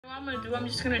I'm gonna do, I'm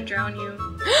just gonna drown you.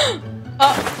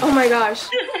 Oh my gosh.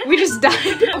 We just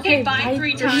died. Okay, buy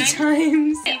three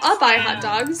times. I'll buy hot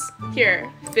dogs. Here,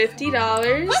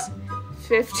 $50. What?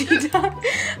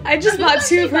 $50. I just bought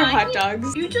 2 for hot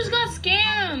dogs. You just got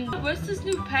scammed. What's this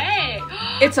new pet?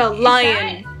 It's a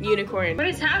lion unicorn. What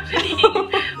is happening?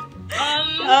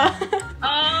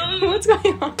 What's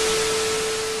going on?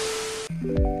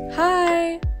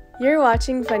 Hi, you're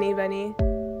watching Funny Bunny.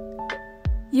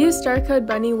 Use starcode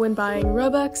bunny when buying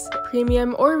Robux,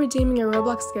 premium, or redeeming a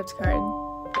Roblox gift card.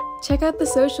 Check out the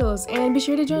socials and be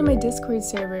sure to join my Discord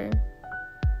server.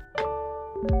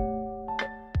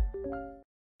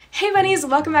 Hey bunnies,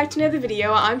 welcome back to another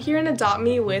video. I'm here in Adopt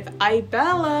Me with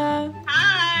Ibella.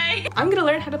 Hi! I'm gonna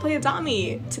learn how to play Adopt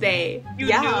Me today.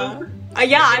 Noob.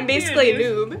 Yeah, I'm basically a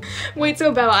noob. Wait,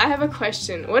 so Bella, I have a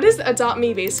question. What is Adopt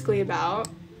Me basically about?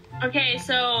 Okay,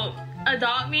 so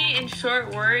Adopt Me in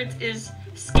short words is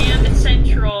Scam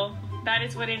Central. That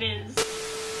is what it is.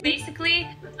 Basically,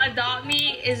 Adopt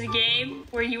Me is a game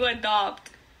where you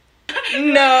adopt.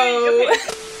 No.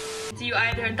 So you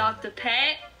either adopt a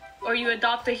pet or you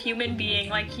adopt a human being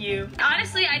like you.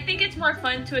 Honestly, I think it's more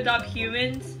fun to adopt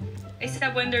humans,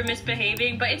 except when they're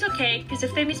misbehaving, but it's okay, because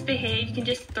if they misbehave, you can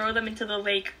just throw them into the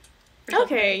lake.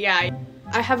 Okay, yeah.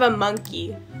 I have a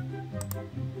monkey.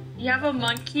 You have a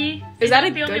monkey? Is that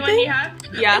a the only good one thing? you have?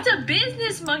 Yeah. It's a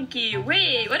business monkey.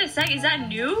 Wait, what a sec. Is that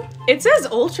new? It says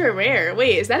ultra rare.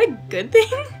 Wait, is that a good thing?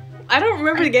 I don't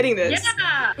remember getting this.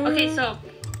 Yeah. Okay, so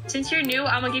since you're new,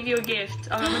 I'm gonna give you a gift.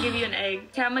 I'm gonna give you an egg.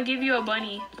 Okay, I'm gonna give you a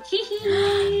bunny.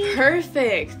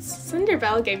 Perfect.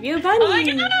 Cinderbella gave you a bunny. Oh my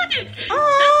god!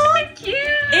 Aww. That's so cute!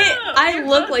 I You're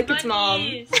look both like its mom.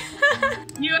 bunnies.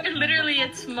 You are literally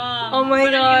its mom. Oh my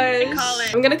What are you gonna gosh. call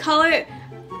it? I'm gonna call it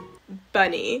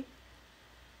Bunny.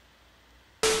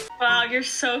 Wow, you're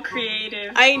so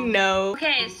creative. I know.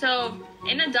 Okay, so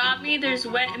in Adopt Me, there's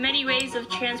many ways of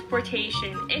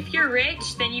transportation. If you're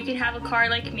rich, then you can have a car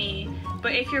like me.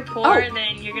 But if you're poor,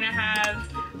 then you're gonna have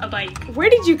a bike. Where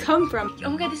did you come from?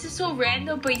 Oh my god, this is so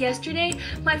random, but yesterday,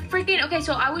 my freaking, okay,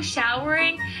 so I was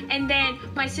showering, and then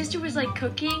my sister was, like,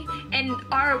 cooking, and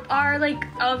our like,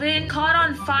 oven caught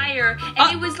on fire,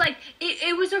 and it was, like,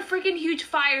 it was a freaking huge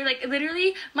fire. Like,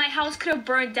 literally, my house could have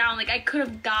burned down. Like, I could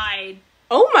have died.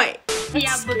 Oh my. Yeah,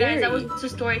 but scary. guys, that was a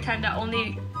story time that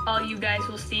only all you guys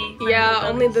will see. Yeah,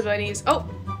 only the bunnies. Oh,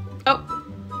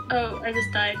 I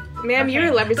just died. ma'am, Okay.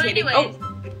 you're levitating. But anyways,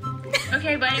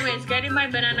 okay, but anyways, get in my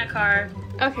banana car.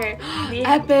 Okay.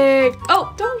 Epic.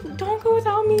 Oh, don't go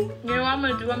without me. You know what I'm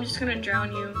gonna do? I'm just gonna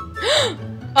drown you.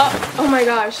 Oh my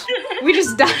gosh. We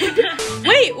just died.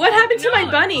 Wait, what happened to my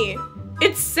bunny?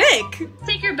 It's sick.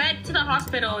 Take your pet to the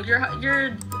hospital.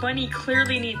 Your bunny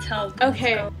clearly needs help.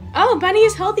 Okay. Oh, Bunny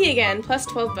is healthy again. Plus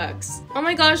 12 bucks. Oh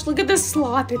my gosh, look at this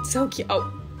sloth. It's so cute.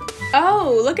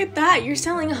 Oh, look at that. You're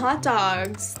selling hot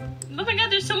dogs. Oh my god,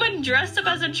 there's someone dressed up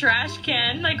as a trash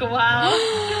can. Like,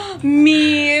 wow.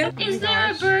 Me. Is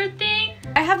there a bird thing?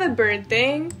 I have a bird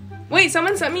thing. Wait,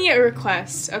 someone sent me a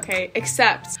request. Okay,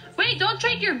 accept. Wait, don't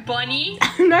trade your bunny.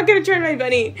 I'm not gonna trade my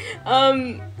bunny.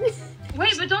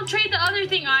 Wait, but don't trade the other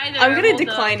thing either. I'm gonna Hold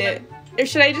decline up. it. Or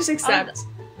should I just accept?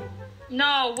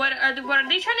 No, what are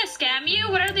they trying to scam you?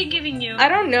 What are they giving you? I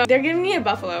don't know. They're giving me a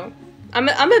buffalo. I'm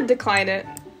gonna decline it.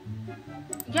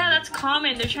 Yeah, that's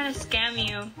common. They're trying to scam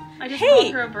you. I just Hey,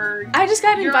 called her a bird. I just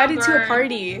got You're invited a to a bird.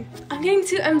 party. I'm getting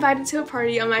invited to a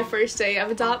party on my first day of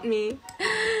Adopt Me.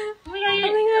 Oh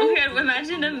my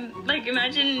god,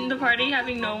 imagine the party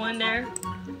having no one there.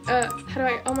 How do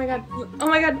I? Oh my god. Oh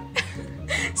my god.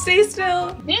 Stay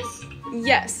still. This?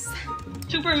 Yes.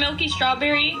 Super milky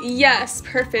strawberry? Yes,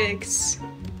 perfect.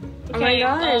 Okay, Oh my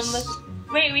gosh.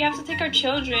 wait, we have to take our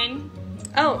children.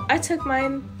 Oh, I took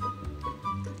mine.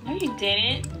 No, you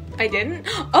didn't. I didn't?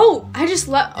 Oh, I just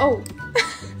left. Oh.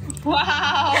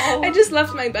 Wow. I just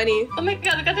left my bunny. Oh my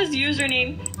god, look at this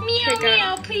username. Meow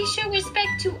meow, please show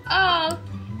respect to all.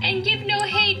 And give no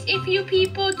hate if you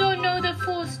people don't know the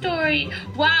full story.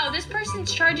 Wow, this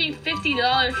person's charging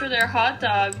 $50 for their hot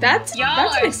dog. That's Y'all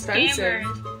are expensive.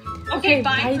 scammers. Okay,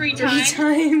 buy three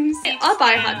times. I'll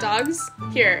buy hot dogs.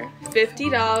 Here,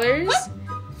 $50. What?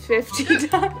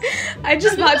 $50. I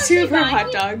just bought 2 for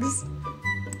hot dogs.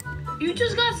 You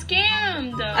just got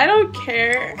scammed. I don't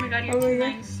care. Oh my god, you're too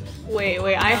nice. Wait,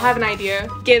 I have an idea.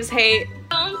 Gives hate.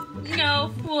 Don't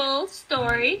know full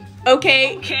story.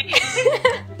 Okay. Okay.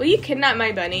 Will you kidnap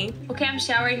my bunny? Okay, I'm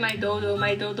showering my dodo.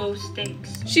 My dodo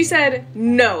stinks. She said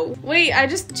no. Wait,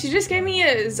 she just gave me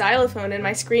a xylophone and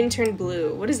my screen turned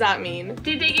blue. What does that mean?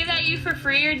 Did they give that to you for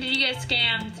free or did you get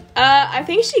scammed? I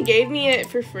think she gave me it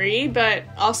for free, but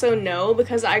also no,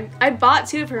 because I bought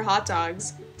 2 of her hot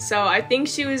dogs. So I think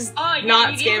she was Oh, yeah,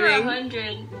 not you gave her scamming.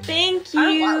 100. Thank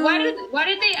you. Why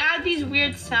did they add these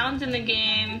weird sounds in the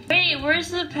game? Wait, where's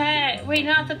the pet? Wait,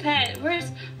 not the pet. Where's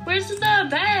the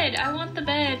bed? I want the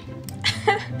bed.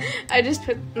 I just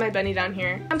put my bunny down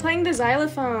here. I'm playing the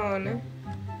xylophone.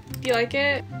 Do you like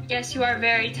it? Yes, you are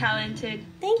very talented.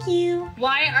 Thank you.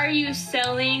 Why are you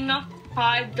selling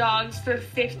hot dogs for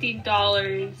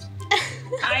 $50?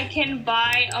 I can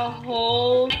buy a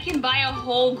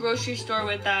whole grocery store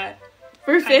with that.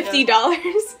 For $50?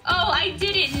 Oh, I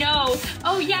didn't know.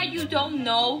 Oh yeah, you don't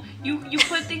know. You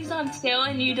put things on sale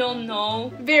and you don't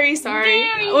know. Very sorry.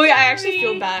 I actually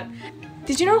feel bad.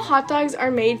 Did you know hot dogs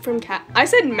are made from cat? I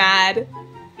said mad.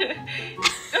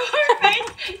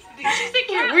 She's a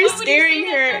cat. We're scaring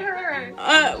her.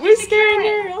 We're scaring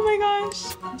her. Oh my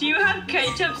gosh. Do you have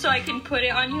ketchup so I can put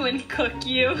it on you and cook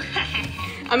you?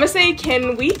 I'm gonna say,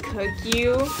 can we cook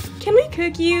you? Can we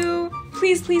cook you?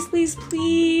 Please, please, please,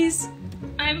 please.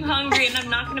 I'm hungry and I'm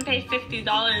not gonna pay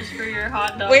 $50 for your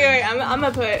hot dog. Wait, I'm gonna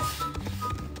put.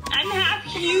 I'm half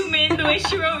human. The way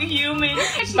she wrote human.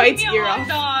 She Bites gave me a ear hot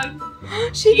off.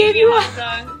 dog. She gave you a a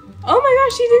hot dog. Oh my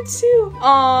gosh, she did too.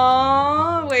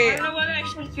 Aww, I wait. don't know whether I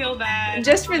should feel bad.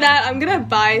 Just for that, I'm gonna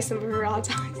buy some of her hot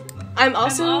dogs. I'm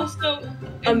also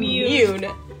immune.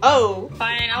 Oh.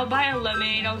 Fine, I'll buy a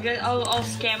lemonade. I'll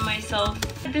scam myself.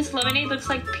 This lemonade looks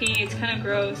like pee. It's kind of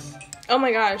gross. Oh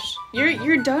my gosh,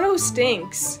 your dodo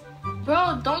stinks.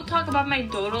 Bro, don't talk about my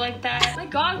dodo like that. Oh my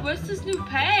god, what's this new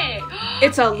pet?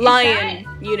 It's a lion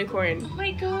unicorn. Oh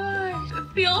my gosh.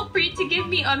 Feel free to give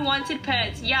me unwanted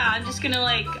pets. Yeah, I'm just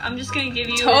gonna give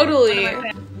you Totally. one of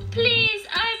my pets. Please,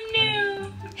 I'm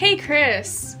new. Hey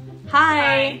Chris.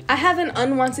 Hi. I have an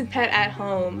unwanted pet at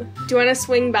home. Do you want to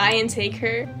swing by and take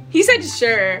her? He said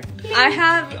sure. Please. I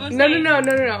have no.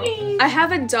 Please. I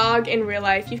have a dog in real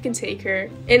life. You can take her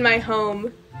in my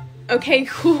home. Okay,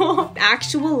 cool.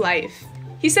 Actual life.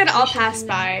 He said I'll pass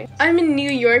by. I'm in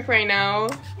New York right now.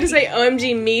 He's like,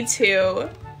 OMG, me too.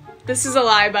 This is a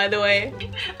lie, by the way.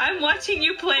 I'm watching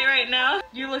you play right now.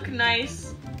 You look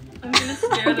nice. I'm gonna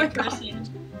scare the person.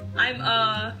 I'm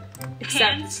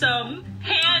handsome.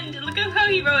 Look at how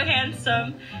he wrote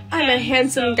handsome. I'm a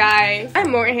handsome guy.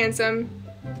 I'm more handsome.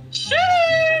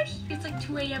 Shush! It's like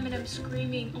 2 a.m. and I'm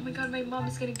screaming. Oh my god, my mom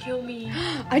is gonna kill me.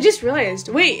 I just realized.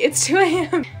 Wait, it's 2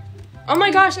 a.m. Oh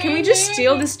my gosh, can we just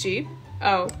steal this Jeep?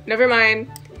 Oh, never mind.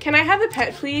 Can I have a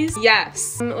pet, please?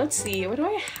 Yes. Let's see. What do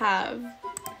I have?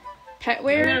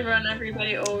 Petware? I'm gonna run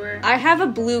everybody over. I have a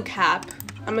blue cap.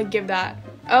 I'm gonna give that.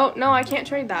 Oh, no, I can't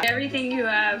trade that. Everything you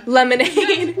have. Lemonade.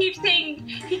 He keeps saying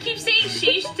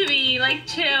sheesh to me. Like,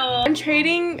 chill. I'm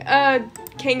trading a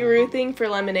kangaroo thing for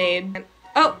lemonade.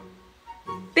 Oh,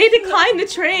 they declined the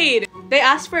trade. They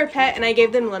asked for a pet and I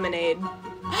gave them lemonade.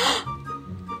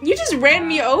 You just ran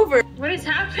me over. What is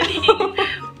happening?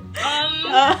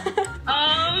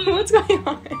 What's going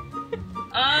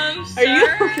on? Sir? Are you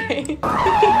okay? Move,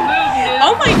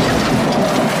 Oh my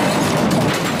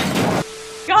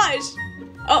gosh.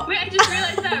 Oh. Wait, I just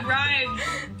realized that rhymed.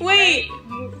 Wait.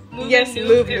 Move Yes, and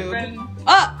move. it rhymed.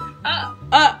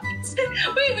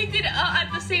 Wait, we did at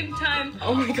the same time.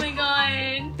 Oh my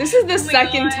god. This is the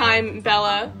second time,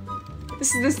 Bella.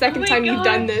 This is the second time you've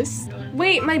done God. this.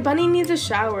 Wait, my bunny needs a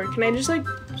shower. Can I just like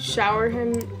shower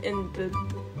him in the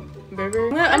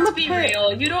river? Let's be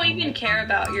real. You don't even care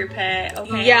about your pet,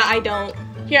 okay? Yeah, I don't.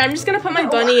 Here, I'm just gonna put my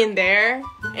bunny in there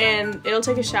and it'll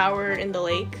take a shower in the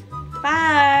lake.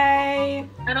 Bye.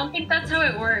 I don't think that's how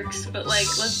it works, but like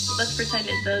let's pretend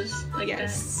it does. Like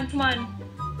Yes. that. Come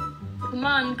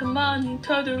on,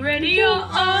 turn the radio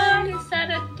on. It's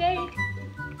Saturday.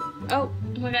 Oh.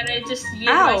 Oh my god, I just yeeted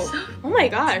Ow. myself. Oh my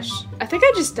gosh. I think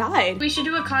I just died. We should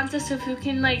do a contest of who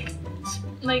can like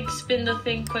spin the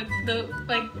thing quick.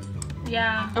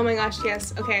 Yeah. Oh my gosh,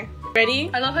 yes. Okay. Ready?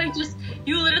 I love how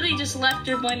you literally just left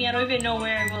your bunny. I don't even know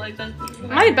where, but like that's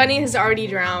My bunny has already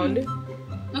drowned.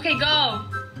 Okay, go.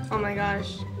 Oh my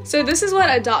gosh. So this is what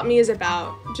Adopt Me is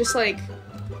about. Just like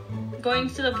Going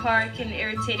to the park and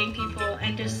irritating people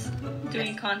and just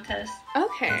doing contests.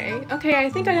 okay, I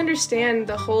think I understand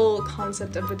the whole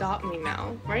concept of Adopt Me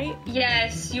now, right?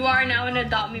 Yes, you are now an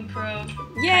Adopt Me pro.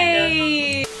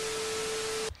 Yay!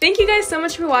 Thank you guys so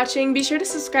much for watching. Be sure to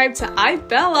subscribe to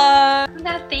iBella.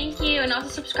 Thank you, and also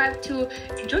subscribe to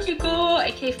Jojiko,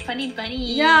 aka Funny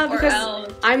Bunny. Yeah, or because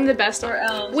else. I'm the best. Or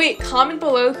else. Wait, comment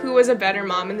below who was a better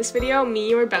mom in this video,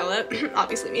 me or Bella.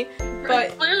 Obviously me.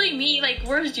 But clearly me. Like,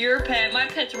 where's your pet? My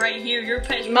pet's right here. Your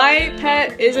pet's my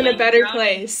pet is in a better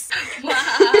place.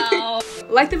 Wow.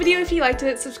 Like the video if you liked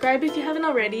it, subscribe if you haven't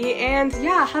already, and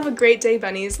yeah, have a great day,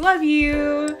 bunnies. Love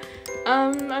you.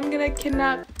 I'm gonna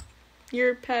kidnap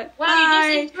your pet. Wow, Bye.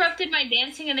 you just interrupted my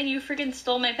dancing and then you freaking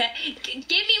stole my pet. Give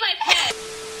me my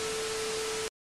pet!